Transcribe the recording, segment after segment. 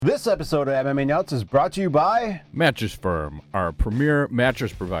This episode of MMA Nuts is brought to you by Mattress Firm, our premier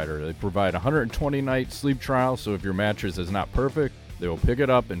mattress provider. They provide 120-night sleep trial, so if your mattress is not perfect, they will pick it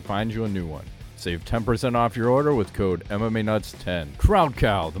up and find you a new one. Save 10% off your order with code MMANUTS10. Crowd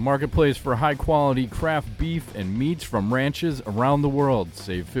Cow, the marketplace for high-quality craft beef and meats from ranches around the world.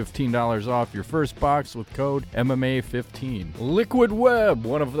 Save $15 off your first box with code MMA15. Liquid Web,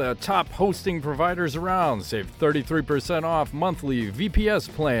 one of the top hosting providers around. Save 33% off monthly VPS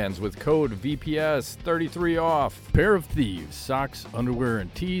plans with code VPS33 off. Pair of Thieves, socks, underwear,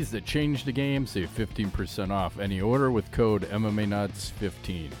 and tees that change the game. Save 15% off any order with code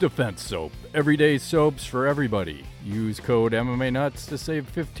MMANUTS15. Defense Soap, everyday soaps for everybody. Use code MMANUTS to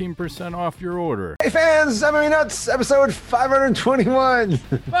save 15% off your order. Hey fans, MMA Nuts, episode 521.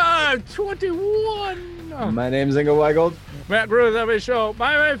 521! My name's Ingo Weigold. Matt Bruce, MMA Show.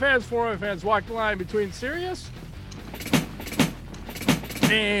 My fans, for my fans, walk the line between serious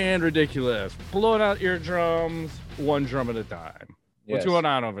and ridiculous. Blowing out eardrums, one drum at a time. What's going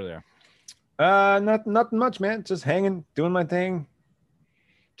on over there? Nothing much, man. Just hanging, doing my thing.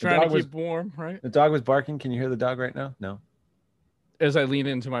 Trying to keep warm, right? The dog was barking. Can you hear the dog right now? No. As I lean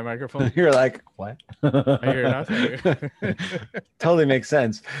into my microphone. You're like, what? I hear nothing. Totally makes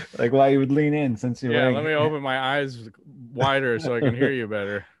sense. Like why you would lean in since you're let me open my eyes wider so I can hear you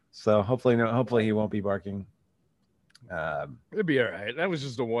better. So hopefully he won't be barking. It'd be all right. That was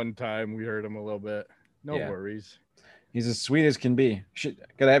just the one time we heard him a little bit. No worries. He's as sweet as can be.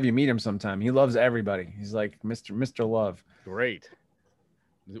 Gotta have you meet him sometime. He loves everybody. He's like Mr. Love. Great.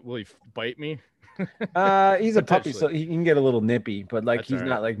 Will he bite me? He's a puppy, so he can get a little nippy, but like he's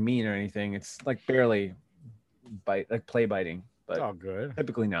not like mean or anything. It's like barely bite, like play biting, but all good.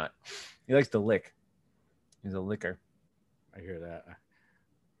 Typically not. He likes to lick. He's a licker. I hear that.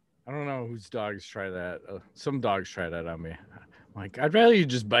 I don't know whose dogs try that. Some dogs try that on me. I'm like, I'd rather you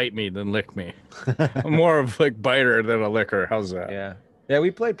just bite me than lick me. I'm more of like biter than a licker. How's that? Yeah.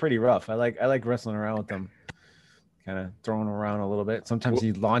 We played pretty rough. I like wrestling around with them. Kind of throwing around a little bit. Sometimes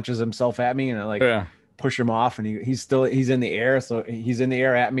he launches himself at me and I push him off and he's in the air. So he's in the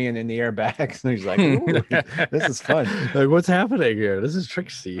air at me and in the air back. So he's like, ooh, this is fun. Like, what's happening here? This is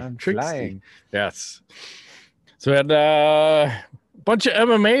tricksy. I'm tricksy. Flying. Yes. So we had a bunch of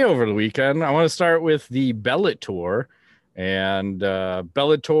MMA over the weekend. I want to start with the Bellator and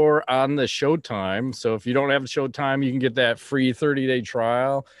Bellator on the Showtime. So if you don't have Showtime, you can get that free 30-day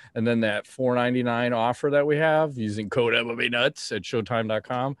trial and then that $4.99 offer that we have using code MMANUTS at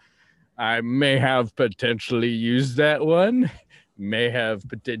showtime.com. I may have potentially used that one, may have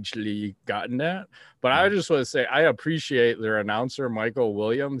potentially gotten that, but I just want to say I appreciate their announcer, Michael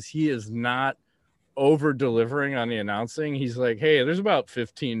Williams. He is not over delivering on the announcing. He's like, hey, there's about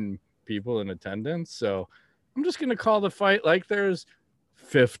 15 people in attendance, so I'm just going to call the fight like there's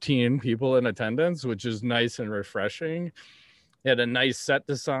 15 people in attendance, which is nice and refreshing. He had a nice set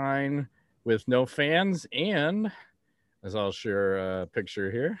design with no fans, and as I'll share a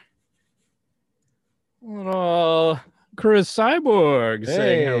picture here, little Chris Cyborg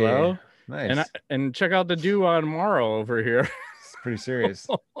saying hello. Nice. And check out the do on Morrow over here. It's pretty serious.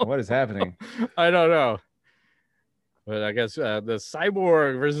 What is happening? I don't know. But I guess the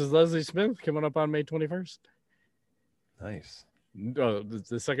Cyborg versus Leslie Smith coming up on May 21st. Nice.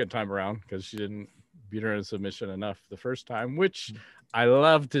 The second time around because she didn't beat her in submission enough the first time, which I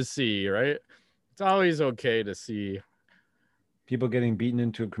love to see, right? It's always okay to see people getting beaten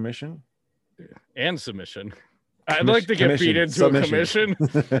into a commission and submission. I'd like to get beat into a commission.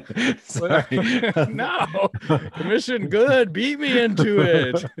 Sorry. No. Commission good. Beat me into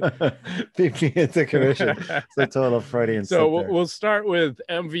it. Beat me into commission. It's a total Freudian. So we'll start with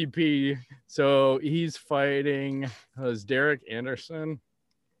MVP. So he's fighting Derek Anderson.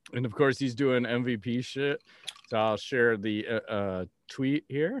 And of course, he's doing MVP shit. So I'll share the tweet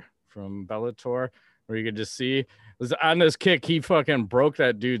here from Bellator where you can just see on this kick, he fucking broke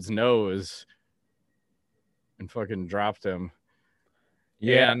that dude's nose. And fucking dropped him.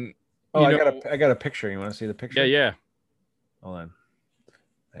 Yeah. And, I got a picture. You want to see the picture? Yeah. Hold on.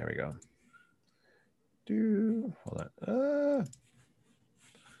 There we go. Hold on.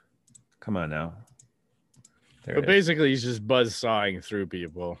 Come on now. But basically, he's just buzzsawing through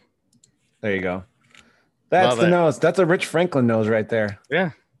people. There you go. That's the nose. That's a Rich Franklin nose right there.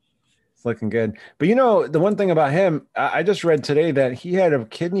 Yeah. It's looking good. But the one thing about him, I just read today that he had a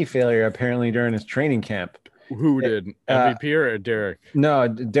kidney failure apparently during his training camp. Who did? MVP or Derek? No,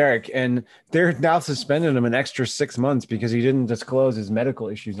 Derek. And they're now suspending him an extra 6 months because he didn't disclose his medical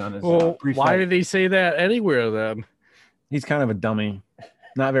issues on his pre-fight. Why did they say that anywhere then? He's kind of a dummy.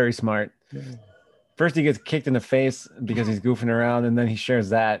 Not very smart. First he gets kicked in the face because he's goofing around, and then he shares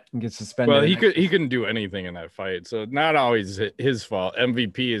that and gets suspended. Well, he couldn't do anything in that fight, so not always his fault.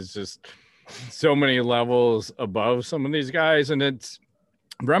 MVP is just so many levels above some of these guys, and it's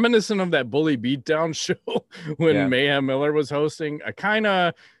reminiscent of that Bully Beatdown show when Mayhem Miller was hosting. I kind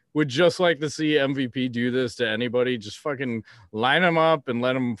of would just like to see MVP do this to anybody. Just fucking line them up and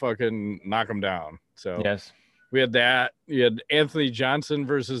let them fucking knock them down. So yes. We had that. You had Anthony Johnson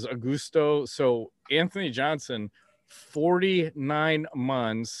versus Augusto. So Anthony Johnson, 49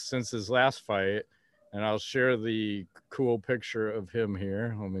 months since his last fight. And I'll share the cool picture of him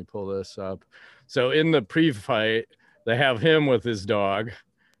here. Let me pull this up. So in the pre-fight, they have him with his dog.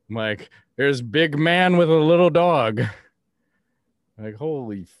 I'm like, there's big man with a little dog. Like,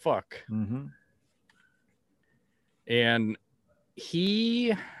 holy fuck. Mm-hmm. And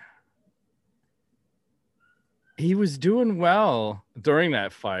he was doing well during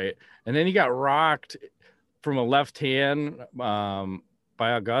that fight, and then he got rocked from a left hand by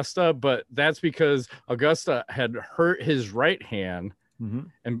Augusta, but that's because Augusta had hurt his right hand, and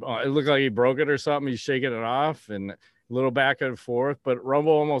it looked like he broke it or something. He's shaking it off, and a little back and forth, but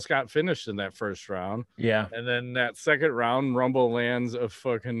Rumble almost got finished in that first round. Yeah. And then that second round, Rumble lands a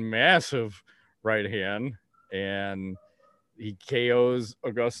fucking massive right hand, and he KOs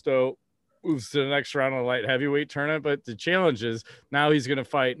Augusto, moves to the next round of the light heavyweight tournament. But the challenge is now he's going to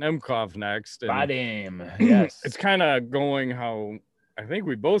fight Nemkov next. Body him. Yes. It's kind of going how I think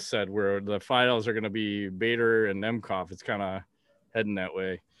we both said, where the finals are going to be Bader and Nemkov. It's kind of heading that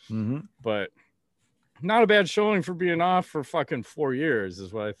way. But not a bad showing for being off for fucking 4 years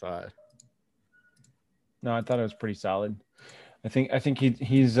is what I thought. No, I thought it was pretty solid. I think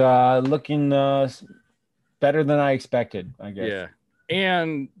he's looking better than I expected, I guess. Yeah.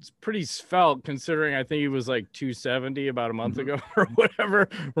 And it's pretty svelte considering I think he was like 270 about a month ago or whatever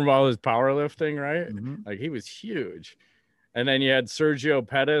from all his powerlifting, right? Like he was huge. And then you had Sergio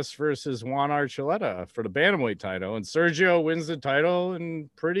Pettis versus Juan Archuleta for the bantamweight title, and Sergio wins the title in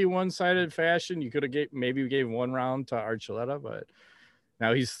pretty one-sided fashion. You could have maybe gave one round to Archuleta, but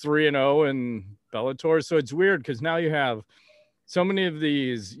now he's 3-0 in Bellator. So it's weird because now you have so many of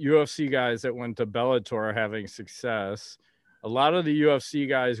these UFC guys that went to Bellator are having success. A lot of the UFC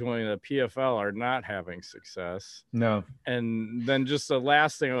guys going to PFL are not having success. No. And then just the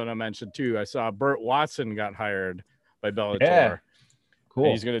last thing I want to mention too, I saw Burt Watson got hired by Bellator. Yeah. Cool.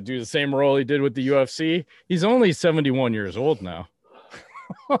 And he's going to do the same role he did with the UFC. He's only 71 years old now.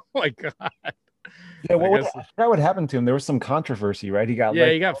 Oh my God. Yeah, I forgot what happened to him. There was some controversy, right? He didn't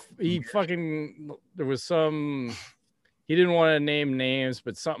want to name names,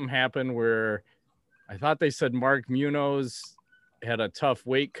 but something happened where I thought they said Mark Munoz had a tough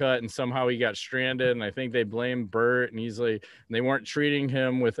weight cut and somehow he got stranded. And I think they blamed Burt, and he's like, and they weren't treating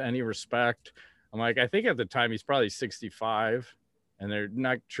him with any respect. I'm like, I think at the time he's probably 65 and they're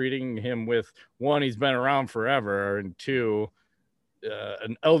not treating him with, one, he's been around forever, and two,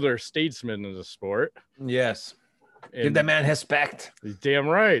 an elder statesman in the sport. Yes. And give that man respect. He's damn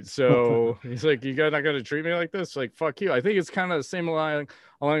right. So he's like, you guys not going to treat me like this? Like, fuck you. I think it's kind of the same along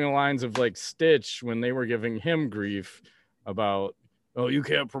the lines of like Stitch when they were giving him grief about, oh, you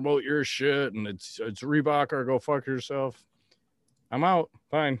can't promote your shit and it's Reebok or go fuck yourself. I'm out.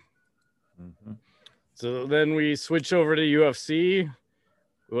 Fine. So then we switch over to UFC.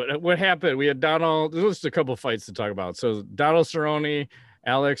 What happened? We had Donald. There's just a couple fights to talk about. So Donald Cerrone,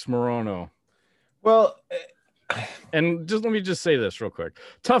 Alex Morono. Well, and just let me just say this real quick.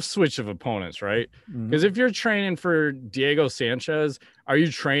 Tough switch of opponents, right? Because if you're training for Diego Sanchez, are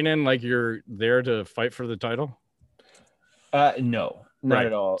you training like you're there to fight for the title? No, not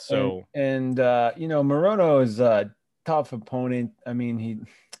at all. So and Morono is a tough opponent. I mean,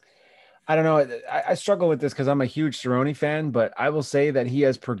 I don't know. I struggle with this because I'm a huge Cerrone fan, but I will say that he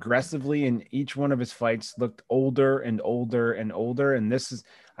has progressively in each one of his fights looked older and older and older. And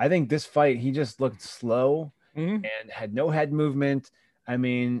I think this fight, he just looked slow and had no head movement. I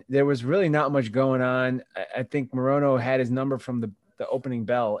mean, there was really not much going on. I think Morono had his number from the opening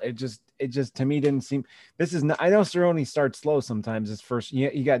bell. It just to me didn't seem. I know Cerrone starts slow sometimes. His first,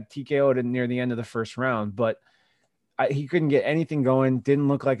 he got TKO'd near the end of the first round, but he couldn't get anything going. Didn't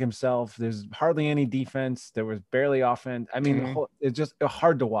look like himself. There's hardly any defense. There was barely offense. I mean, it's just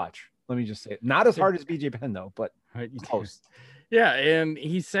hard to watch. Let me just say it. Not as hard as BJ Penn though, but close. Yeah, and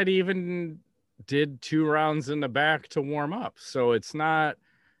he said he even did 2 rounds in the back to warm up. So it's not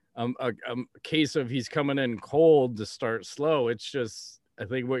a case of he's coming in cold to start slow. It's just, I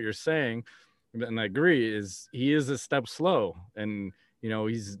think what you're saying, and I agree, is he is a step slow. And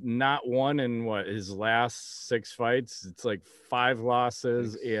he's not won in his last 6 fights. It's like 5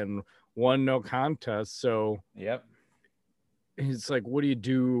 losses and 1 no contest. So yep. It's like, what do you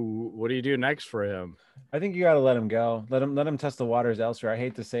do? What do you do next for him? I think you got to let him go. Let him test the waters elsewhere. I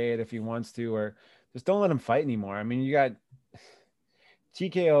hate to say it if he wants to, or just don't let him fight anymore. I mean, you got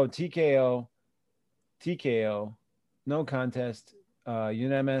TKO, TKO, TKO, no contest,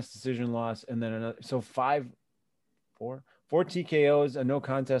 unanimous decision loss, and then another. So four TKOs, a no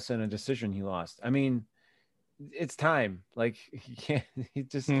contest, and a decision he lost. I mean, it's time. Like he can't. He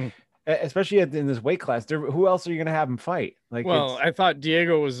just, especially in this weight class. Who else are you gonna have him fight? Like, well, I thought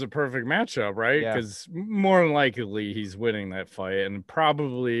Diego was the perfect matchup, right? Yeah. Because more than likely he's winning that fight and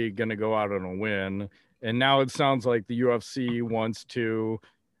probably gonna go out on a win. And now it sounds like the UFC wants to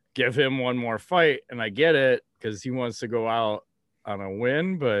give him one more fight, and I get it because he wants to go out on a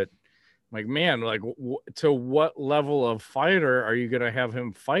win. But like, man, like, to what level of fighter are you gonna have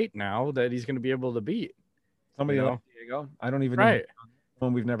him fight now that he's gonna be able to beat? Somebody like Diego. I don't even know. Right.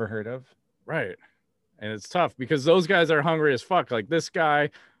 One we've never heard of. Right. And it's tough because those guys are hungry as fuck. Like this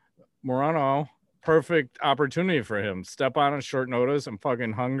guy, Morano, perfect opportunity for him. Step on a short notice. I'm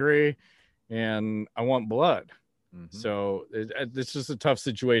fucking hungry and I want blood. So it's just a tough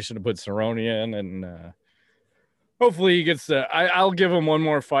situation to put Cerrone in. And hopefully he gets I'll give him one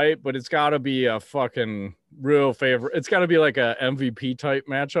more fight, but it's got to be a fucking real favorite. It's got to be like a MVP type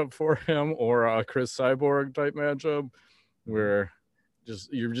matchup for him or a Chris Cyborg type matchup where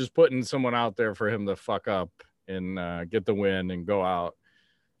you're just putting someone out there for him to fuck up and get the win and go out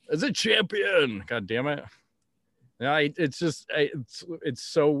as a champion. God damn it. Yeah, it's just it's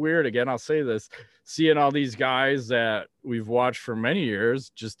so weird. Again, I'll say this, seeing all these guys that we've watched for many years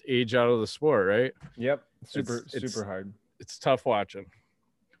just age out of the sport, right? Yep. Super hard. It's tough watching.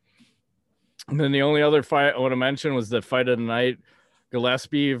 And then the only other fight I want to mention was the fight of the night,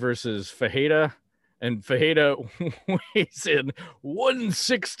 Gillespie versus Fajeda. And Fajeda weighs in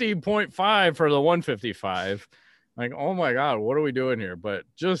 160.5 for the 155. Like, oh my God, what are we doing here? But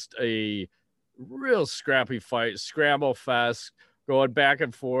just a real scrappy fight, scramble fest, going back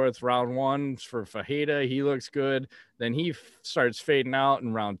and forth. Round 1 for Fajeda, he looks good. Then he starts fading out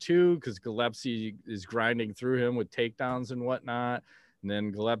in round 2 because Gillespie is grinding through him with takedowns and whatnot. And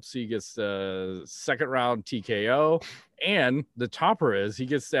then Gillespie gets the second round TKO. And the topper is he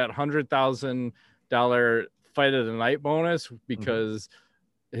gets that $100,000 fight of the night bonus because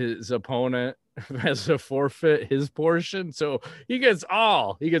his opponent has to forfeit his portion. So he gets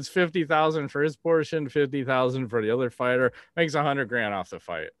 50,000 for his portion, 50,000 for the other fighter, makes $100,000 off the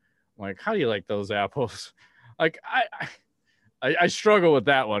fight. I'm like, how do you like those apples? Like I struggle with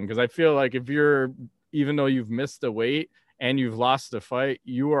that one because I feel like even though you've missed the weight and you've lost the fight,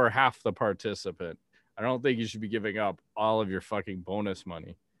 you are half the participant. I don't think you should be giving up all of your fucking bonus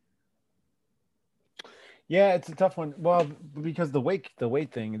money. Yeah, it's a tough one. Well, because the weight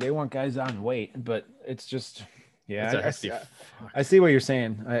thing, they want guys on weight, but it's just, yeah, I see what you're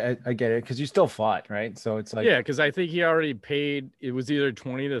saying. I get it because you still fought, right? So it's like, yeah, because I think he already paid. It was either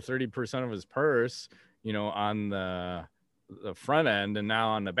 20 to 30% of his purse, on the front end, and now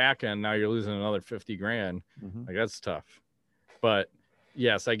on the back end, now you're losing another $50,000. Like that's tough. But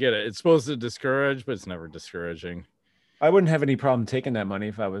yes, I get it. It's supposed to discourage, but it's never discouraging. I wouldn't have any problem taking that money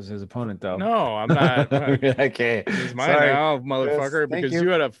if I was his opponent, though. No, I'm not. Okay, he's mine now, motherfucker, because you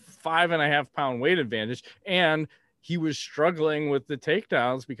had a 5.5 pound weight advantage, and he was struggling with the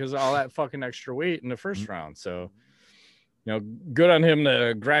takedowns because of all that fucking extra weight in the first round. So, good on him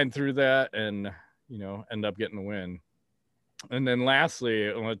to grind through that and end up getting the win. And then lastly,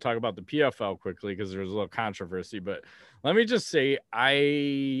 I want to talk about the PFL quickly because there was a little controversy, but let me just say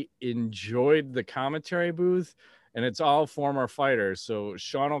I enjoyed the commentary booth. And it's all former fighters. So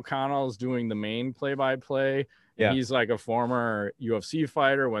Sean O'Connell is doing the main play-by-play. Yeah. He's like a former UFC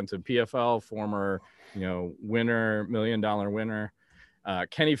fighter, went to PFL, former, winner, $1 million winner.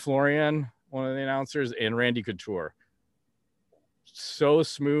 Kenny Florian, one of the announcers, and Randy Couture. So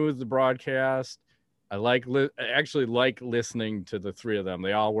smooth, the broadcast. I actually like listening to the three of them.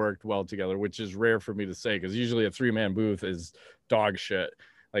 They all worked well together, which is rare for me to say because usually a 3-man booth is dog shit.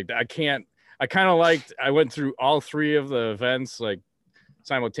 Like I went through all 3 of the events like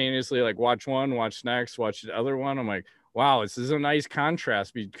simultaneously, like watch one, watch next, watch the other one. I'm like, wow, this is a nice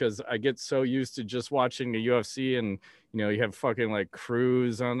contrast because I get so used to just watching the UFC and, you have fucking like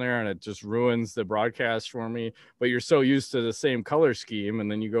crews on there and it just ruins the broadcast for me. But you're so used to the same color scheme. And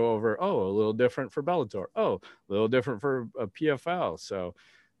then you go over, a little different for Bellator. A little different for a PFL. So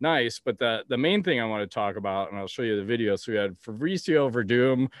nice. But the main thing I want to talk about, and I'll show you the video. So we had Fabricio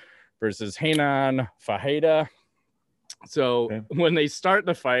Verdum versus Renan Fajeda. So when they start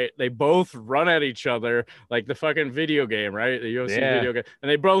the fight, they both run at each other like the fucking video game, right? The UFC video game. And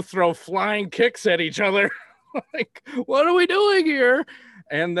they both throw flying kicks at each other. Like, what are we doing here?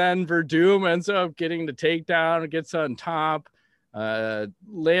 And then Verdum ends up getting the takedown, gets on top,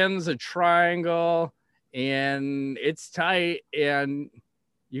 lands a triangle, and it's tight. And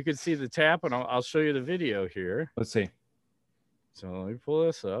you can see the tap, and I'll show you the video here. Let's see. So let me pull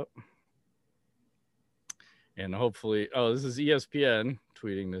this up. And hopefully, this is ESPN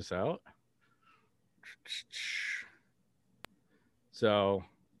tweeting this out. So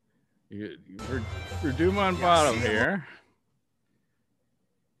Verdum on bottom here.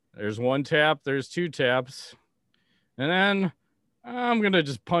 There's one tap, there's two taps. And then I'm going to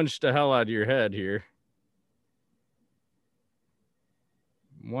just punch the hell out of your head here.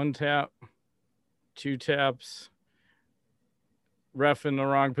 One tap, two taps. Ref in the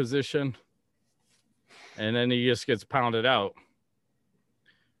wrong position. And then he just gets pounded out.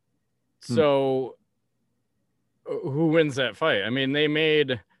 So who wins that fight? I mean, they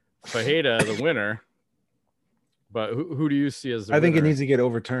made Fajeda the winner, but who do you see as the winner? I think it needs to get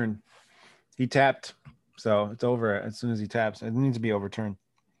overturned. He tapped, so it's over as soon as he taps. It needs to be overturned.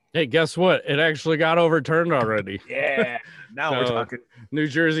 Hey, guess what? It actually got overturned already. Yeah, now we're talking. New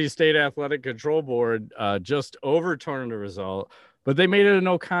Jersey State Athletic Control Board just overturned the result, but they made it a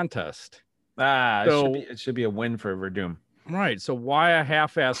no contest. So it should be a win for Verdum. Right. So why a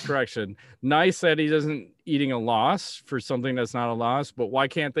half-assed correction? Nice that he doesn't eating a loss for something that's not a loss, but why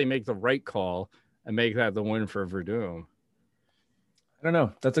can't they make the right call and make that the win for Verdum? I don't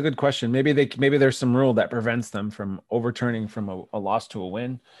know. That's a good question. Maybe there's some rule that prevents them from overturning from a loss to a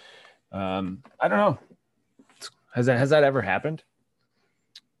win. I don't know. Has that ever happened?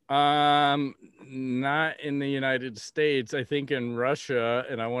 Not in the United States. I think in Russia,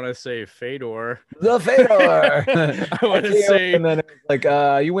 and I want to say Fedor. The Fedor. I want to say, and then it was like,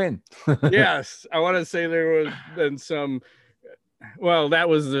 you win. Yes, I want to say there was been some. Well, that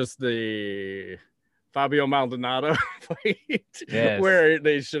was just the Fabio Maldonado fight, where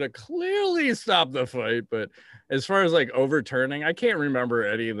they should have clearly stopped the fight. But as far as like overturning, I can't remember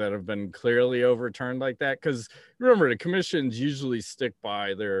any that have been clearly overturned like that. Because remember, the commissions usually stick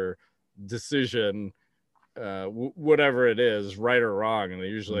by their decision, whatever it is, right or wrong, and they're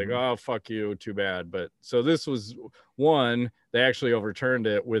usually like, oh, fuck you, too bad. But so this was one, they actually overturned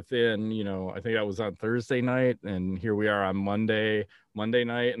it within, I think that was on Thursday night, and here we are on Monday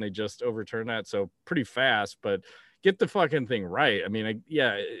night, and they just overturned that. So pretty fast, but get the fucking thing right. I mean,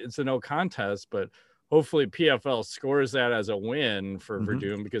 it's a no contest, but hopefully PFL scores that as a win for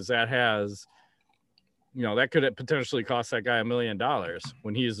Verdum, because that has, that could potentially cost that guy $1 million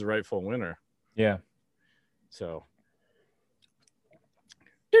when he's the rightful winner. Yeah. So.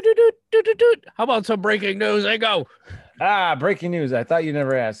 How about some breaking news? There you go. Breaking news. I thought you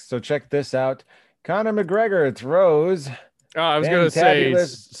never asked. So check this out. Conor McGregor throws. Oh, I was going to say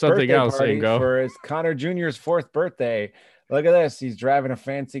something else. For his Conor Jr.'s 4th birthday. Look at this. He's driving a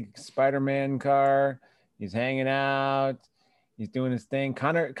fancy Spider-Man car. He's hanging out. He's doing his thing.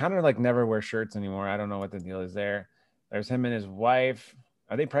 Conor like never wears shirts anymore. I don't know what the deal is there. There's him and his wife.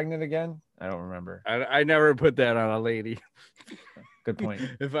 Are they pregnant again? I don't remember. I never put that on a lady. Good point.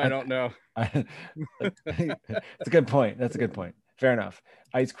 If I don't know. It's a good point. That's a good point. Fair enough.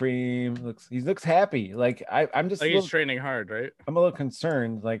 Ice cream. He looks happy. Like I'm just like he's training hard, right? I'm a little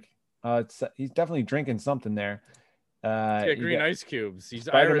concerned. Like he's definitely drinking something there. Green ice cubes. He's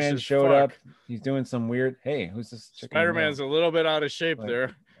Spider-Man showed up. He's doing some weird. Hey, who's this? Spider-Man's a little bit out of shape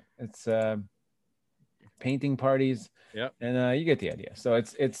there. It's painting parties. Yep. And you get the idea. So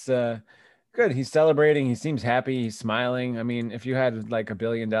it's good. He's celebrating. He seems happy. He's smiling. I mean, if you had like $1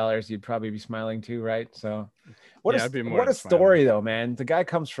 billion, you'd probably be smiling too, right? So what a story though, man. The guy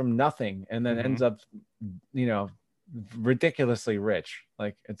comes from nothing and then ends up, ridiculously rich.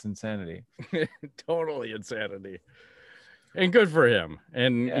 Like, it's insanity. Totally insanity. And good for him.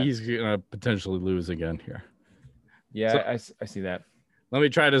 And he's gonna potentially lose again here. Yeah, so, I see that. Let me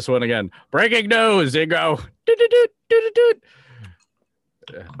try this one again. Breaking news. There you go.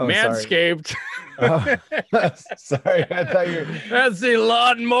 Manscaped. Sorry, I thought you. That's the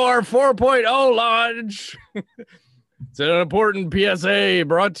Lawnmower 4.0 launch. It's an important PSA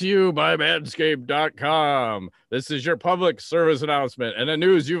brought to you by Manscaped.com. This is your public service announcement and the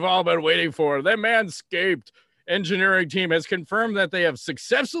news you've all been waiting for. The Manscaped engineering team has confirmed that they have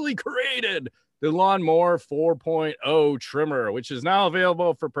successfully created the Lawnmower 4.0 trimmer, which is now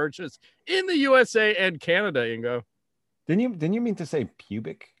available for purchase in the USA and Canada, Ingo. Didn't you mean to say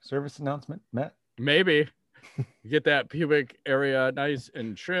pubic service announcement, Matt? Maybe. You get that pubic area nice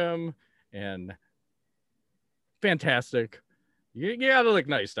and trim and fantastic. You got to look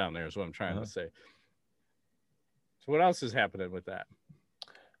nice down there is what I'm trying to say. So what else is happening with that?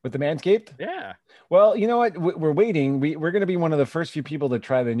 With the Manscaped? Yeah. Well, you know what? We're waiting. We're going to be one of the first few people to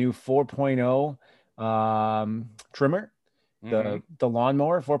try the new 4.0 trimmer, the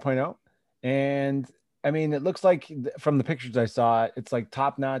lawnmower 4.0. And I mean, it looks like from the pictures I saw, it's like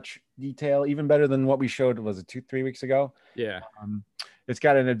top-notch detail, even better than what we showed, was it 2-3 weeks ago? Yeah. It's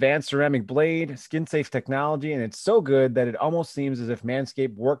got an advanced ceramic blade, skin-safe technology, and it's so good that it almost seems as if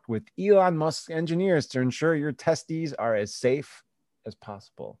Manscaped worked with Elon Musk's engineers to ensure your testes are as safe as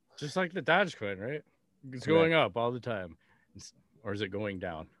possible. Just like the Dogecoin, right? It's going up all the time. Or is it going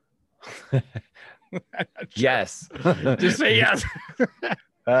down? Yes. Just say yes.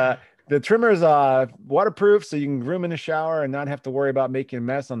 The trimmer is waterproof, so you can groom in the shower and not have to worry about making a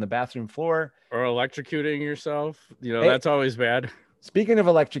mess on the bathroom floor. Or electrocuting yourself. You know, that's always bad. Speaking of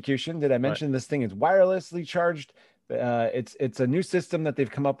electrocution, did I mention this thing is wirelessly charged? It's a new system that they've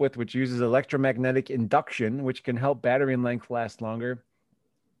come up with, which uses electromagnetic induction, which can help battery length last longer.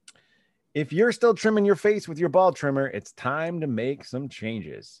 If you're still trimming your face with your ball trimmer, it's time to make some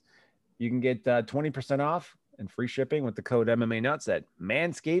changes. You can get 20% off and free shipping with the code MMANUTS at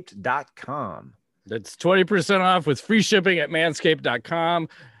manscaped.com. That's 20% off with free shipping at manscaped.com.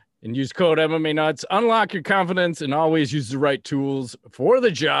 And use code MMANUTS. Unlock your confidence and always use the right tools for the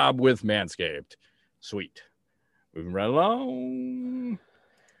job with Manscaped. Sweet. Moving right along.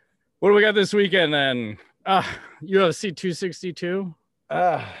 What do we got this weekend then? UFC 262.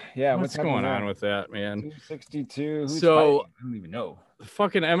 Yeah. What's going on with that, man? 262. Who's so fighting? I don't even know.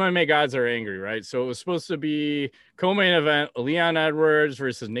 Fucking MMA guys are angry, right? So it was supposed to be co-main event: Leon Edwards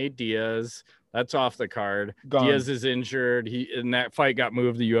versus Nate Diaz. That's off the card. Gone. Diaz is injured. In that fight got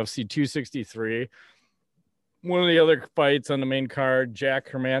moved to UFC 263. One of the other fights on the main card, Jack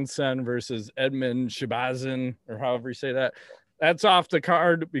Hermanson versus Edmund Shibazin, or however you say that. That's off the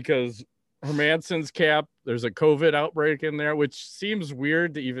card because Hermanson's cap, there's a COVID outbreak in there, which seems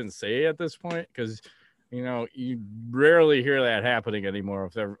weird to even say at this point because, you know, you rarely hear that happening anymore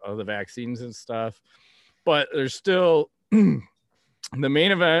with the vaccines and stuff. But there's still... The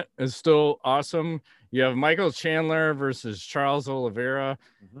main event is still awesome. You have Michael Chandler versus Charles Oliveira.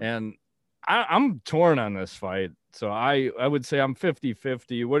 And I'm torn on this fight. So I would say I'm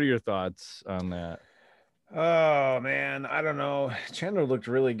 50-50. What are your thoughts on that? Oh, man. I don't know. Chandler looked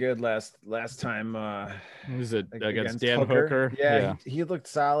really good last time. Was it against Dan Hooker? Yeah. He looked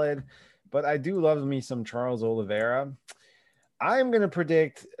solid. But I do love me some Charles Oliveira. I'm going to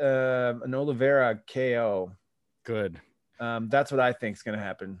predict an Oliveira KO. Good. That's what I think is going to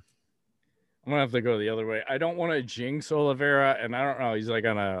happen. I'm going to have to go the other way. I don't want to jinx Oliveira, and I don't know. He's like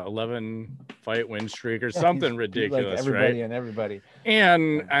on a 11-fight win streak or something ridiculous, like everybody right? And everybody.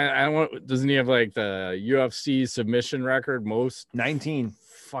 And I want. Doesn't he have like the UFC submission record? Most 19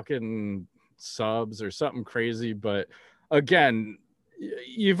 fucking subs or something crazy. But again,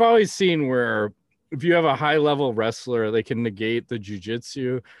 you've always seen where if you have a high-level wrestler, they can negate the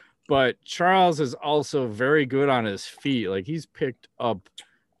jiu-jitsu. But Charles is also very good on his feet. Like he's picked up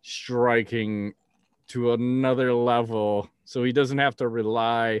striking to another level. So he doesn't have to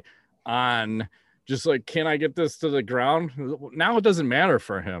rely on just like, can I get this to the ground? Now it doesn't matter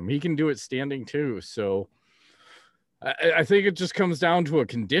for him. He can do it standing too. So I think it just comes down to a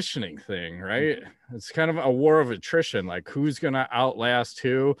conditioning thing, right? It's kind of a war of attrition. Like who's going to outlast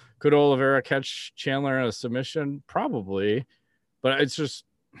who? Could Oliveira catch Chandler in a submission? Probably. But it's just,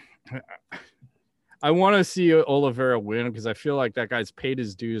 I want to see Oliveira win because I feel like that guy's paid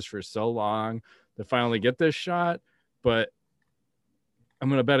his dues for so long to finally get this shot. But I'm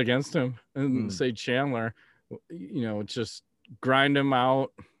going to bet against him and say Chandler, you know, just grind him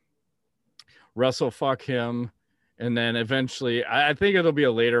out, wrestle fuck him. And then eventually, I think it'll be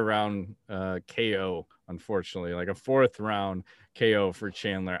a later round KO, unfortunately, like a 4th round KO for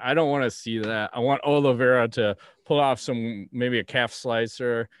Chandler. I don't want to see that. I want Oliveira to pull off maybe a calf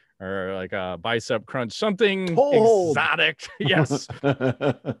slicer or like a bicep crunch, something exotic. Yes.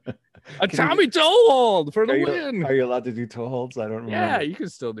 A Tommy toe hold for the win. Are you allowed to do toe holds? I don't remember. Yeah, you can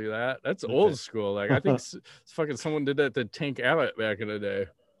still do that. That's old school. Like I think fucking someone did that to Tank Abbott back in the day.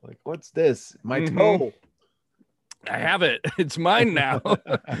 Like, what's this? My toe. I have it. It's mine now.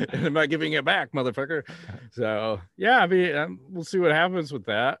 And I'm not giving it back, motherfucker. So yeah, I mean, we'll see what happens with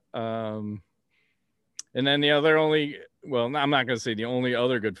that. And then the other I'm not going to say the only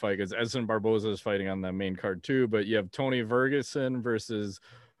other good fight because Edson Barboza is fighting on the main card too, but you have Tony Ferguson versus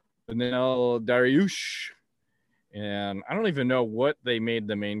Beneil Dariush. And I don't even know what they made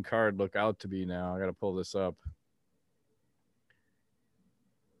the main card look out to be now. I got to pull this up.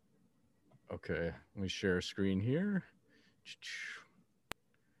 Okay, let me share a screen here.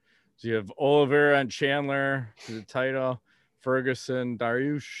 So you have Oliveira and Chandler to the title. Ferguson,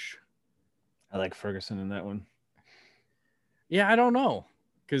 Dariush. I like Ferguson in that one. Yeah, I don't know,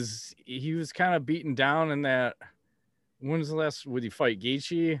 because he was kind of beaten down in that. When's the last? Would he fight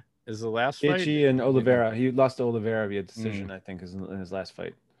Gaethje? Is the last fight? Gaethje and Oliveira. He lost to Oliveira via decision, I think, is in his last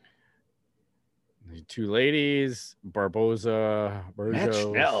fight. The two ladies, Barboza, Matt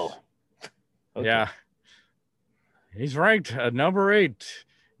Schnell. Okay. Yeah, he's ranked number 8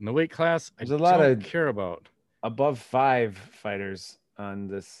 in the weight class. There's a lot of care about above 5 fighters on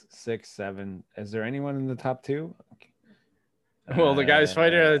this 6, 7. Is there anyone in the top 2? Well, the guys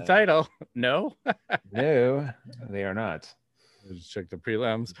fighting at the title. No. No, they are not. Let's check the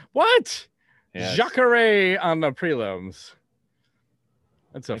prelims. What? Yes. Jacare on the prelims.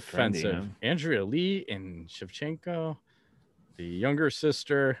 That's offensive. Trendy, huh? Andrea Lee and Shevchenko, the younger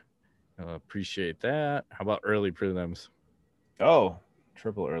sister. I'll appreciate that. How about early prelims? Oh,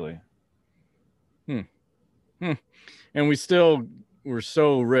 triple early. And we're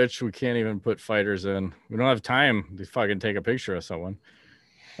so rich we can't even put fighters in. We don't have time to fucking take a picture of someone.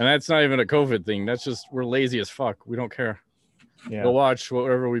 And that's not even a COVID thing. That's just we're lazy as fuck. We don't care. Yeah. We'll watch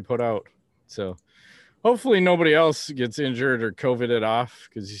whatever we put out. So hopefully nobody else gets injured or COVIDed off,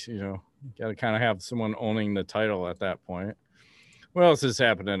 because you got to kind of have someone owning the title at that point. What else is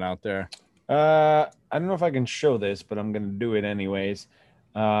happening out there? I don't know if I can show this, but I'm gonna do it anyways.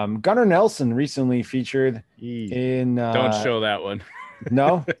 Gunnar Nelson recently featured in. Don't show that one.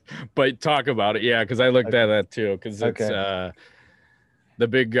 No, but talk about it. Yeah, because I looked at that too. Because it's the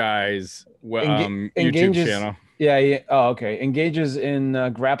big guy's YouTube channel. Yeah. Oh, okay. Engages in a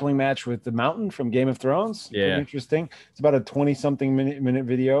grappling match with the Mountain from Game of Thrones. Yeah. Pretty interesting. It's about a 20-something minute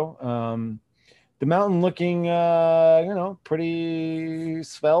video. The Mountain looking, pretty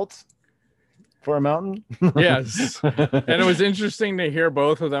svelte for a Mountain. Yes. And it was interesting to hear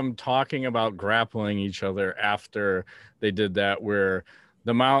both of them talking about grappling each other after they did that, where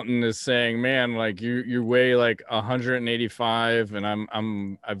the Mountain is saying, man, like you weigh like 185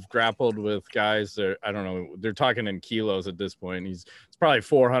 and I've grappled with guys that, I don't know, they're talking in kilos at this point. It's probably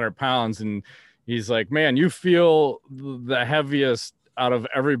 400 pounds. And he's like, man, you feel the heaviest out of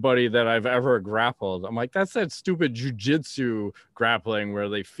everybody that I've ever grappled. I'm like, that's that stupid jujitsu grappling where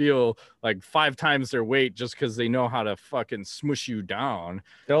they feel like 5 times their weight just because they know how to fucking smush you down.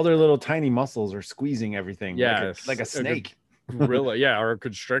 All their little tiny muscles are squeezing everything. Yeah, like a snake. Gorilla, yeah, or a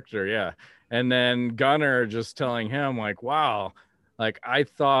constrictor, yeah. And then Gunnar just telling him like, wow, like I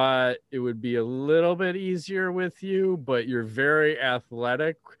thought it would be a little bit easier with you, but you're very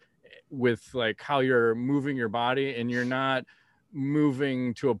athletic with like how you're moving your body, and you're not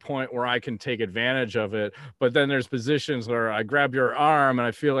moving to a point where I can take advantage of it. But then there's positions where I grab your arm and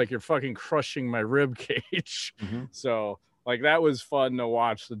I feel like you're fucking crushing my rib cage. Mm-hmm. So like that was fun to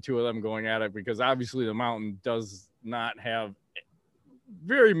watch the two of them going at it, because obviously the Mountain does not have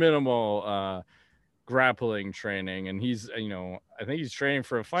very minimal grappling training, and he's I think he's training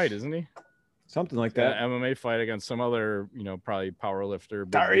for a fight, isn't he? Something like that. MMA fight against some other, probably power lifter.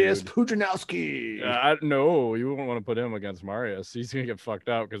 Darius Pujanowski. No, you wouldn't want to put him against Marius. He's going to get fucked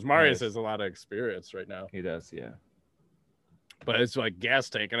out, because Marius has a lot of experience right now. He does, yeah. But it's like gas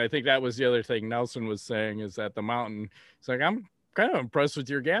tank. And I think that was the other thing Nelson was saying, is that the Mountain, it's like, I'm kind of impressed with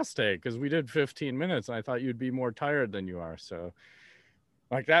your gas tank, because we did 15 minutes and I thought you'd be more tired than you are. So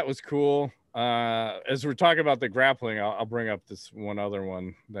like that was cool. As we're talking about the grappling, I'll bring up this one other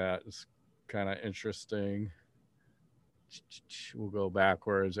one that is kind of interesting. We'll go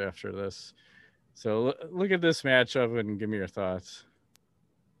backwards after this. So look at this matchup and give me your thoughts.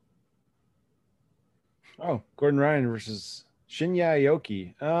 Oh, Gordon Ryan versus Shinya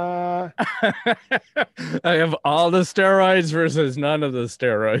Aoki. I have all the steroids versus none of the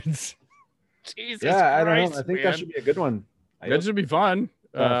steroids. Jesus Christ, I don't know. I think that should be a good one. That should be fun.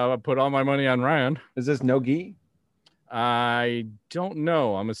 I'll put all my money on Ryan. Is this no gi? I don't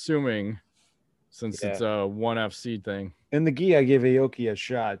know. I'm assuming, since it's a ONE FC thing. In the gi, I gave Aoki a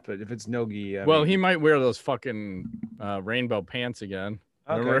shot, but if it's no gi, he might wear those fucking rainbow pants again.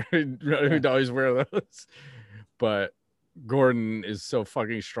 Okay. Remember, he'd always wear those. But Gordon is so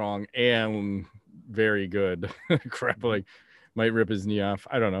fucking strong and very good. Grappling, might rip his knee off.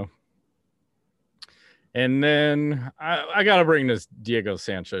 I don't know. And then I gotta bring this Diego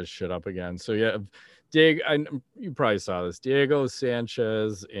Sanchez shit up again. So yeah, you probably saw this. Diego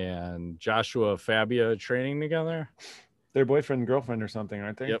Sanchez and Joshua Fabia training together. They're boyfriend and girlfriend or something,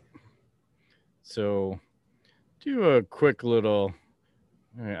 aren't they? Yep. So do a quick little.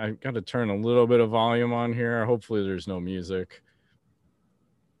 I got to turn a little bit of volume on here. Hopefully there's no music.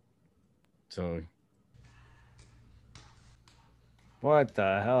 So what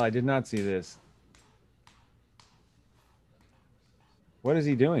the hell? I did not see this. What is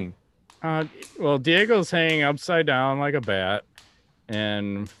he doing? Well, Diego's hanging upside down like a bat,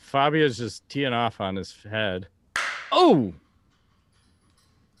 and Fabio's just teeing off on his head. Oh!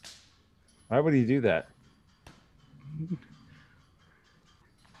 Why would he do that?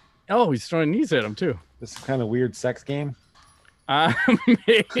 Oh, he's throwing knees at him, too. This is kind of weird sex game.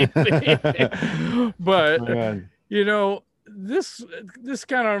 Maybe. But, you know, this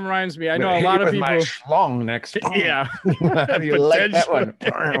kind of reminds me. I know a lot of people. My schlong next. Yeah. How do you like that one?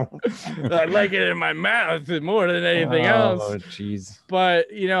 I like it in my mouth more than anything else. Oh, jeez. But,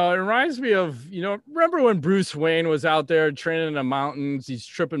 you know, it reminds me of, you know, remember when Bruce Wayne was out there training in the mountains? He's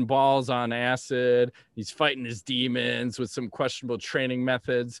tripping balls on acid. He's fighting his demons with some questionable training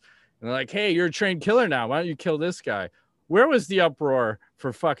methods. And they're like, hey, you're a trained killer now. Why don't you kill this guy? Where was the uproar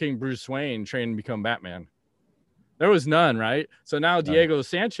for fucking Bruce Wayne training to become Batman? There was none, right? So now Diego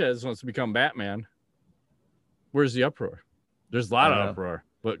Sanchez wants to become Batman. Where's the uproar? There's a lot of uproar.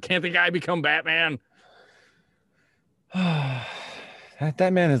 But can't the guy become Batman?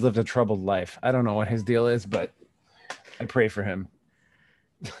 That man has lived a troubled life. I don't know what his deal is, but I pray for him.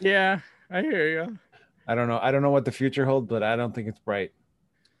 Yeah, I hear you. I don't know. I don't know what the future holds, but I don't think it's bright.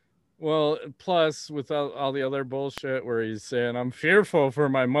 Well, plus with all the other bullshit where he's saying, I'm fearful for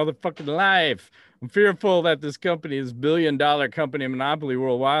my motherfucking life. I'm fearful that this company, this billion-dollar company, Monopoly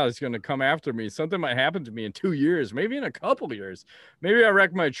Worldwide, is going to come after me. Something might happen to me in 2 years, maybe in a couple of years. Maybe I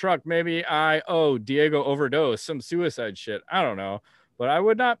wreck my truck. Maybe Diego overdose, some suicide shit. I don't know. But I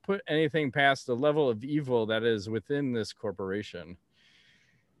would not put anything past the level of evil that is within this corporation.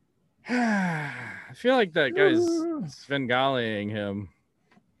 I feel like that guy's Svengaling him.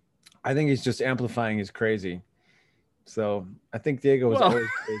 I think he's just amplifying his crazy. So I think Diego was always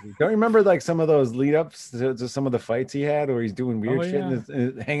crazy. Don't you remember like some of those lead ups to some of the fights he had where he's doing weird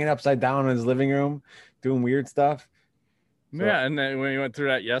shit, hanging upside down in his living room, doing weird stuff? So, yeah, and then when he went through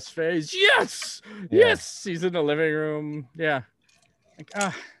that yes phase, yes, he's in the living room. Yeah,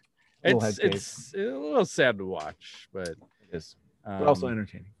 like, it's a little sad to watch, but it is. But also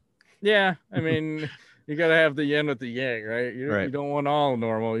entertaining. Yeah, I mean. You gotta have the yin with the yang, right? You don't want all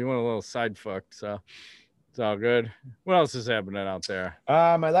normal. You want a little side fuck. So it's all good. What else is happening out there?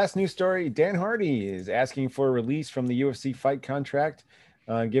 My last news story: Dan Hardy is asking for a release from the UFC fight contract,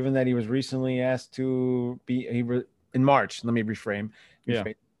 given that he was recently asked to be in March. Let me reframe. Yeah,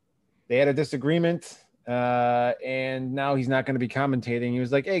 they had a disagreement, and now he's not going to be commentating. He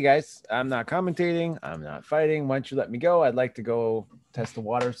was like, "Hey guys, I'm not commentating. I'm not fighting. Why don't you let me go? I'd like to go test the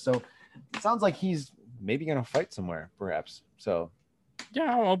water." So it sounds like he's maybe gonna fight somewhere, perhaps. So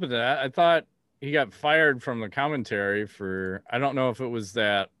yeah, I'm open to that. I thought he got fired from the commentary for, I don't know if it was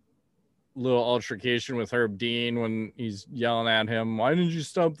that little altercation with Herb Dean when he's yelling at him, why didn't you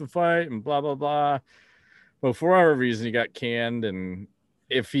stop the fight and blah blah blah. But for whatever reason he got canned, and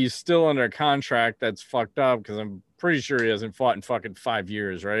if he's still under contract, that's fucked up, because I'm pretty sure he hasn't fought in fucking 5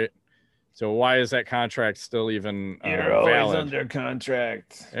 years, right? So why is that contract still even you're always valid? Under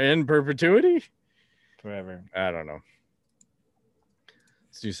contract in perpetuity? Forever. I don't know.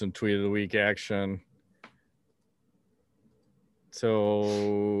 Let's do some tweet of the week action. So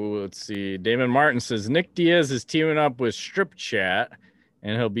let's see. Damon Martin says Nick Diaz is teaming up with Strip Chat,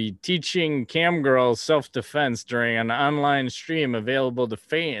 and he'll be teaching cam girls self-defense during an online stream available to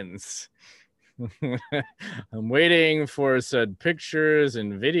fans. I'm waiting for said pictures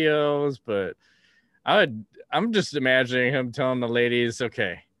and videos, but I'm just imagining him telling the ladies,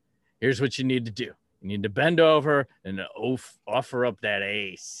 okay, here's what you need to do. You need to bend over and offer up that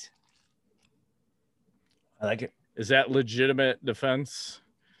ace. I like it. Is that legitimate defense?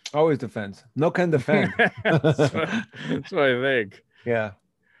 Always defense. No can defend. That's what I think. Yeah.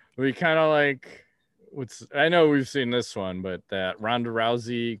 We kind of like, I know we've seen this one, but that Ronda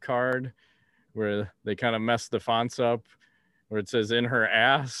Rousey card where they kind of messed the fonts up, where it says in her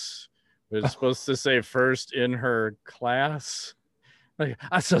ass, but it's supposed to say first in her class. Like,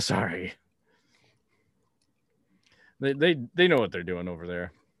 I'm so sorry. They know what they're doing over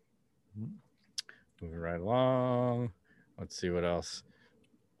there. Moving right along. Let's see what else.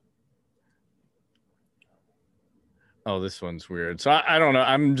 Oh, this one's weird. So I don't know.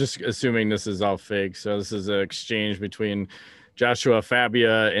 I'm just assuming this is all fake. So this is an exchange between Joshua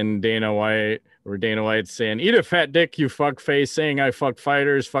Fabia and Dana White, where Dana White's saying, eat a fat dick, you fuck face, saying I fuck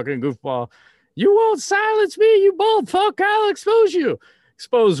fighters, fucking goofball. You won't silence me, you bald fuck. I'll expose you.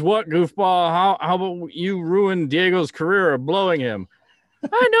 Expose what, goofball? How about you ruin Diego's career of blowing him?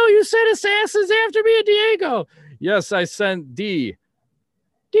 I know you sent assassins after me, Diego. Yes, I sent D.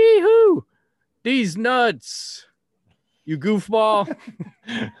 D who? These nuts, you goofball.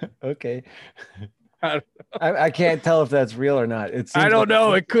 Okay. I can't tell if that's real or not. It seems I don't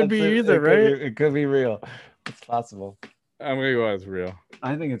know. It could be either, right? It could be real. It's possible. I'm gonna go with real.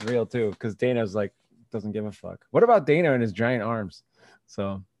 I think it's real too, because Dana's like doesn't give a fuck. What about Dana and his giant arms?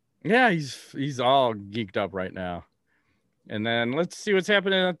 So yeah, he's all geeked up right now. And then let's see what's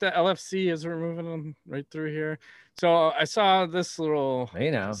happening at the LFC as we're moving on right through here. So I saw this little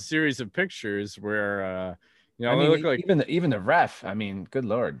series of pictures where they look like even the ref. I mean, good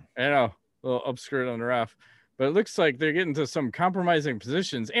lord. I know, a little upskirt on the ref, but it looks like they're getting to some compromising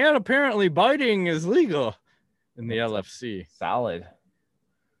positions, and apparently biting is legal in the LFC. Solid.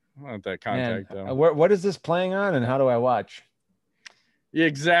 I want that contact though. What is this playing on, and how do I watch?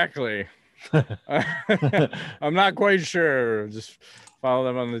 Exactly. I'm not quite sure. Just follow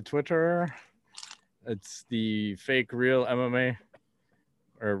them on the Twitter. It's the fake real MMA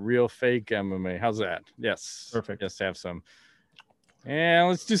or real fake MMA. How's that? Yes. Perfect. Yes, have some. And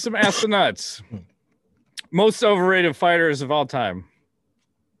let's do some Ask the Nuts. Most overrated fighters of all time.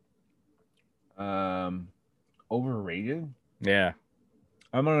 Overrated? Yeah.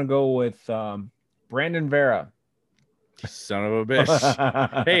 I'm gonna go with Brandon Vera. Son of a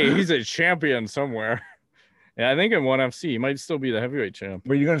bitch. Hey, he's a champion somewhere. Yeah, I think in ONE FC he might still be the heavyweight champ.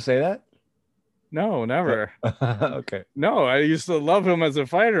 Were you gonna say that? No, never. Okay. No, I used to love him as a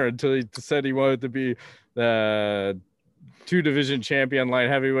fighter until he said he wanted to be the 2-division champion, light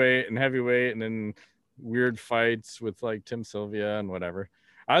heavyweight and heavyweight, and then weird fights with like Tim Sylvia and whatever.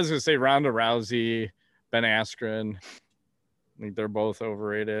 I was gonna say Ronda Rousey, Ben Askren. I think they're both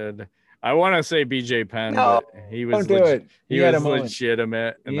overrated. I want to say BJ Penn, but he was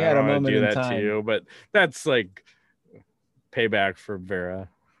legitimate, and I don't want to do that to you. But that's like payback for Vera.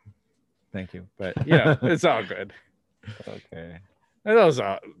 Thank you. But yeah, it's all good. Okay. And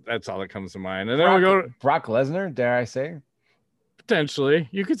that's all that comes to mind. And then we go to Brock Lesnar, dare I say? Potentially.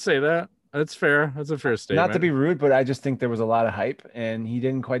 You could say that. That's fair. That's a fair statement. Not to be rude, but I just think there was a lot of hype and he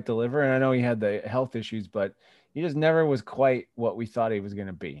didn't quite deliver. And I know he had the health issues, but he just never was quite what we thought he was going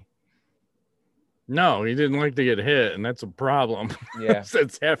to be. No, he didn't like to get hit, and that's a problem. Yeah.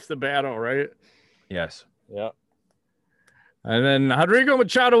 That's half the battle, right? Yes. Yeah. And then Rodrigo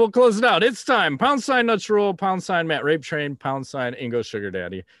Machado will close it out. It's time. # Nuts Rule, # Matt Rape Train, # Ingo Sugar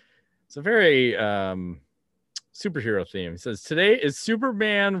Daddy. It's a very superhero theme. It says, today is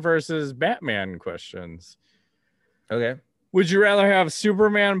Superman versus Batman questions. Okay. Would you rather have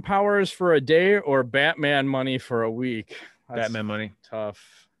Superman powers for a day or Batman money for a week? That's Batman money.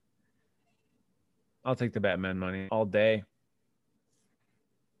 Tough. I'll take the Batman money all day.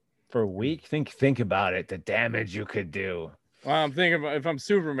 For a week? Think about it. The damage you could do. Well, I'm thinking about if I'm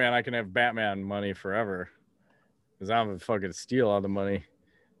Superman, I can have Batman money forever. Because I'm gonna fucking steal all the money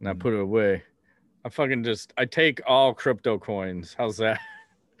and I put it away. I take all crypto coins. How's that?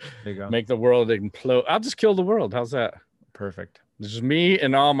 There you go. Make the world implode. I'll just kill the world. How's that? Perfect. Just me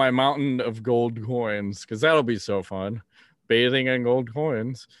and all my mountain of gold coins, because that'll be so fun. Bathing in gold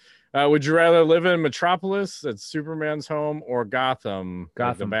coins. Would you rather live in Metropolis, that's Superman's home, or Gotham,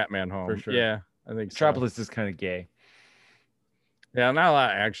 like the Batman home? For sure. Yeah, I think Metropolis is kind of gay. Yeah, not a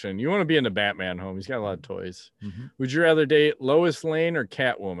lot of action. You want to be in the Batman home. He's got a lot of toys. Mm-hmm. Would you rather date Lois Lane or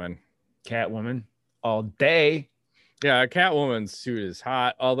Catwoman? Catwoman all day. Yeah, Catwoman's suit is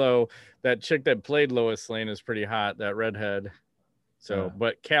hot. Although that chick that played Lois Lane is pretty hot, that redhead. So,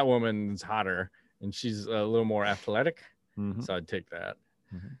 but Catwoman's hotter, and she's a little more athletic. Mm-hmm. So I'd take that.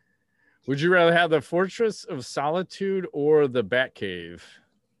 Mm-hmm. Would you rather have the Fortress of Solitude or the Batcave?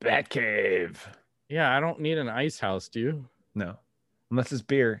 Batcave. Yeah, I don't need an ice house, do you? No. Unless it's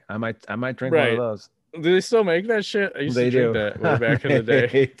beer. I might drink one of those. Do they still make that shit? I used to drink that way back in the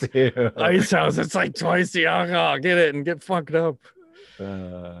day. They do. Ice house, it's like twice the alcohol. Get it and get fucked up.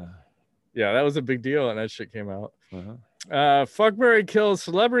 Yeah, that was a big deal when that shit came out. Fuck, Marry, Kill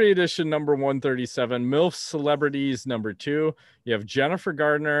Celebrity Edition number 137. MILF Celebrities number 2. You have Jennifer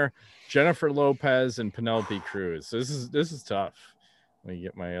Gardner, Jennifer Lopez, and Penelope Cruz. So this is tough. Let me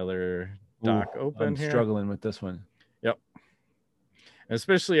get my other doc open. I'm struggling with this one. Yep.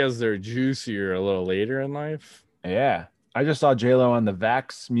 Especially as they're juicier a little later in life. Yeah. I just saw J-Lo on the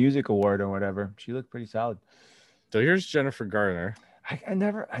Vax Music Award or whatever. She looked pretty solid. So here's Jennifer Gardner. I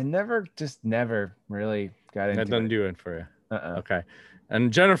never really got into it. That doesn't do it for you. Okay.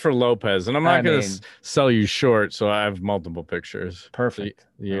 And Jennifer Lopez. And I'm not going to sell you short, so I have multiple pictures. Perfect.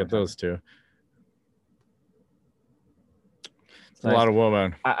 So you get those two. It's nice. A lot of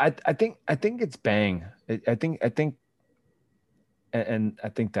women. I think it's Bang. I think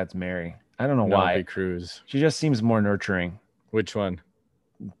that's Mary. I don't know why. Cruz. She just seems more nurturing. Which one?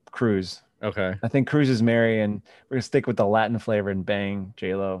 Cruz. Okay. I think Cruz is Mary, and we're gonna stick with the Latin flavor and bang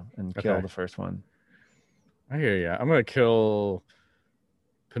J-Lo and kill the first one. I hear you. I'm gonna kill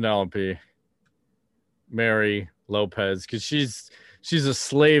Penelope, Mary Lopez, because she's a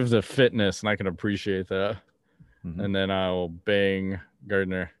slave to fitness, and I can appreciate that. Mm-hmm. And then I'll bang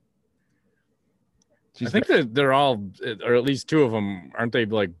Gardner. I think that they're all, or at least two of them, aren't they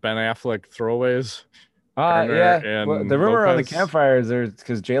like Ben Affleck throwaways? Yeah. Well, the rumor on the campfire is there's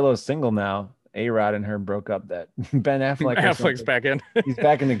because J-Lo's single now. A-Rod and her broke up. That Ben Affleck's back in. He's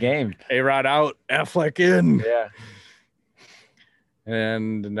back in the game. A-Rod out, Affleck in. Yeah.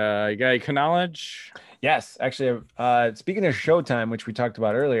 And you got any knowledge? Yes, actually. Speaking of Showtime, which we talked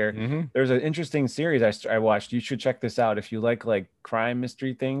about earlier, there's an interesting series I watched. You should check this out if you like crime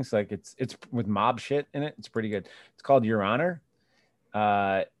mystery things. Like it's with mob shit in it. It's pretty good. It's called Your Honor.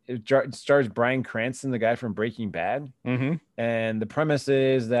 It stars Bryan Cranston, the guy from Breaking Bad. And the premise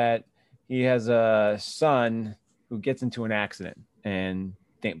is that he has a son who gets into an accident and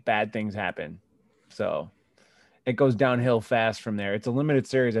bad things happen. So it goes downhill fast from there. It's a limited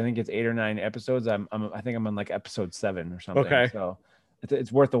series. I think it's 8 or 9 episodes. I think I'm on like episode 7 or something. Okay. So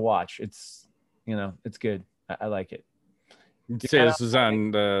it's worth a watch. It's good. I like it. Say this is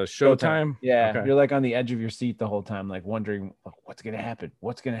on the Showtime. Yeah. Okay. You're like on the edge of your seat the whole time, like wondering what's going to happen.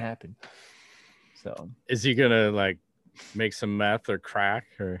 What's going to happen? So is he going to like make some meth or crack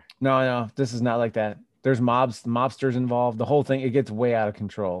or? No, this is not like that. There's mobsters involved. The whole thing, it gets way out of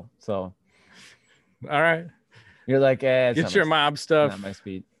control. So. All right. You're like, get your mob stuff. Not my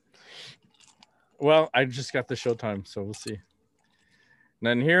speed. Well, I just got the Showtime, so we'll see. And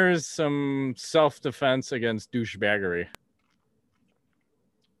then here's some self-defense against douchebaggery.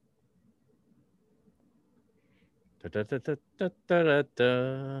 I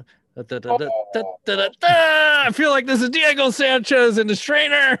feel like this is Diego Sanchez and his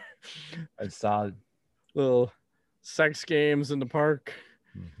trainer. It's solid. Little sex games in the park.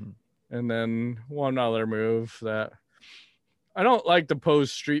 And then one other move that I don't like the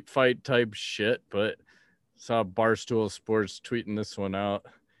post street fight type shit, but saw Barstool Sports tweeting this one out.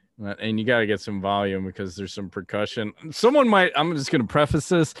 And you got to get some volume because there's some percussion. I'm just going to preface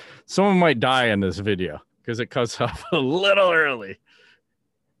this. Someone might die in this video because it cuts off a little early.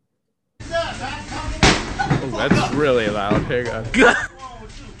 Oh, that's really loud. Hang on.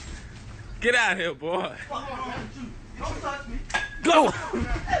 Get out of here, boy. Don't touch me. Go.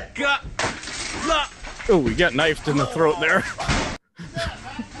 Oh, we got knifed in the throat there.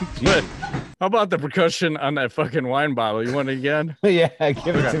 But how about the percussion on that fucking wine bottle? You want it again? Yeah,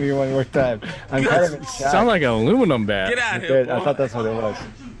 give it to me one more time. I'm kind of in shock. Sound like an aluminum bat. Get out of here, boy. I thought that's what it was.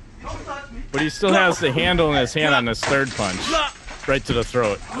 But he still has the handle in his hand on his third punch. Right to the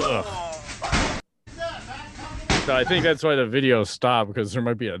throat. Ugh. So I think that's why the video stopped, because there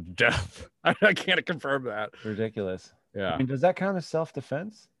might be a death. I can't confirm that. Ridiculous. Yeah. I mean, does that count as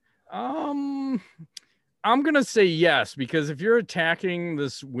self-defense? I'm gonna say yes, because if you're attacking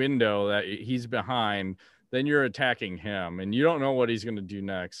this window that he's behind, then you're attacking him, and you don't know what he's gonna do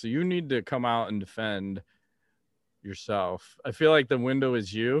next. So you need to come out and defend yourself. I feel like the window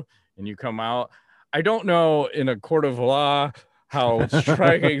is you, and you come out. I don't know in a court of law how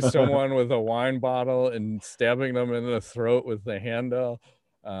striking someone with a wine bottle and stabbing them in the throat with the handle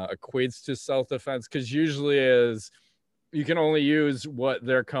equates to self-defense, because usually you can only use what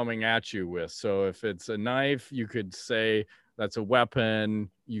they're coming at you with. So if it's a knife, you could say that's a weapon.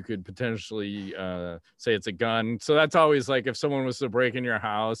 You could potentially say it's a gun. So that's always like if someone was to break in your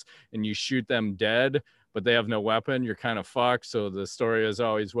house and you shoot them dead, but they have no weapon, you're kind of fucked. So the story is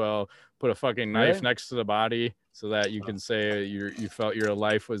always, well, put a fucking knife next to the body so that you can say you felt your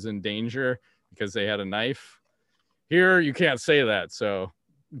life was in danger because they had a knife. Here, you can't say that. So,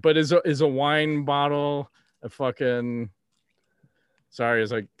 but is a wine bottle a fucking... Sorry,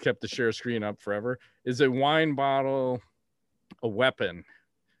 as I kept the share screen up forever. Is a wine bottle a weapon?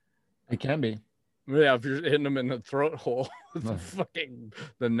 It can be. Yeah, if you're hitting them in the throat hole,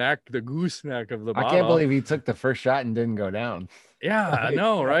 the neck, the gooseneck of the bottle. I can't believe he took the first shot and didn't go down. Yeah, I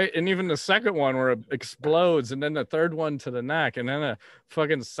know, right? And even the second one where it explodes, and then the third one to the neck, and then a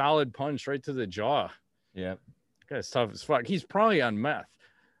fucking solid punch right to the jaw. Yeah. Guy's tough as fuck. He's probably on meth.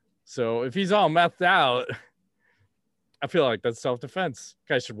 So if he's all methed out, I feel like that's self-defense.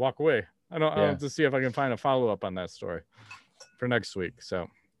 Guy should walk away. I'll have to see if I can find a follow-up on that story for next week. So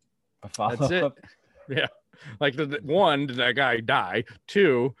that's it. Yeah. Like one, did that guy die?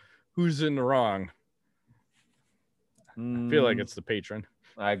 2, who's in the wrong? I feel like it's the patron.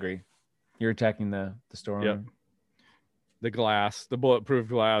 I agree. You're attacking the store. Yep. The glass, the bulletproof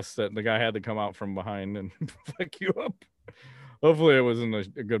glass that the guy had to come out from behind and fuck you up. Hopefully it wasn't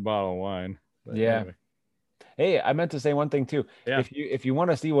a good bottle of wine. But yeah. Anyway. Hey, I meant to say one thing too. Yeah. If you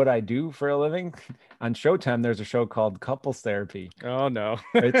want to see what I do for a living, on Showtime there's a show called Couples Therapy. Oh no.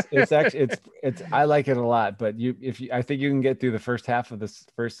 It's actually it's I like it a lot, but I think you can get through the first half of this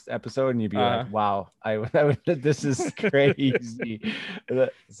first episode and you'd be like, wow, this is crazy.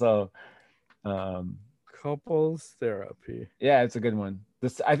 So Couples Therapy. yeah, it's a good one.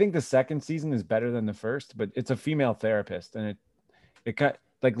 I think the second season is better than the first, but it's a female therapist and it got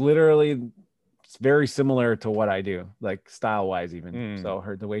like literally it's very similar to what I do, like style wise even. So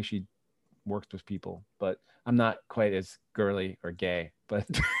the way she works with people, but I'm not quite as girly or gay, but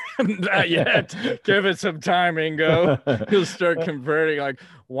not yet. Give it some time, Ingo. You'll start converting. Like,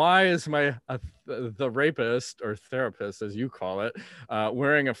 why is the rapist or therapist, as you call it,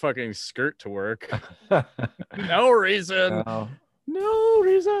 wearing a fucking skirt to work? No reason. No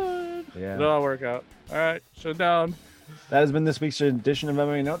reason. Yeah. It'll all work out. All right, shut down. That has been this week's edition of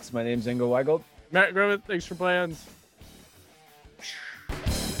MMA Notes. My name's Ingo Weigold. Matt Griffith, thanks for playing.